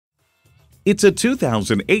It's a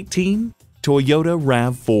 2018 Toyota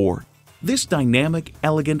RAV4. This dynamic,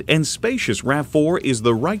 elegant, and spacious RAV4 is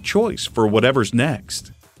the right choice for whatever's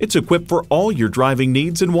next. It's equipped for all your driving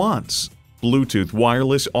needs and wants. Bluetooth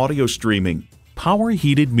wireless audio streaming, power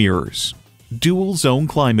heated mirrors, dual zone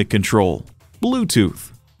climate control,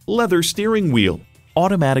 Bluetooth, leather steering wheel,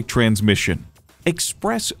 automatic transmission,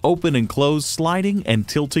 express open and close sliding and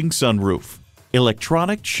tilting sunroof,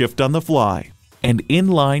 electronic shift on the fly, and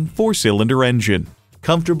inline 4-cylinder engine.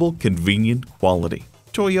 Comfortable, convenient quality.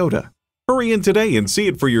 Toyota. Hurry in today and see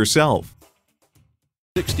it for yourself.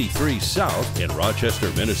 63 South in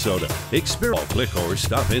Rochester, Minnesota. Click or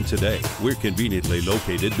stop in today. We're conveniently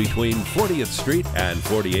located between 40th Street and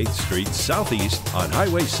 48th Street Southeast on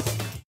Highway 6.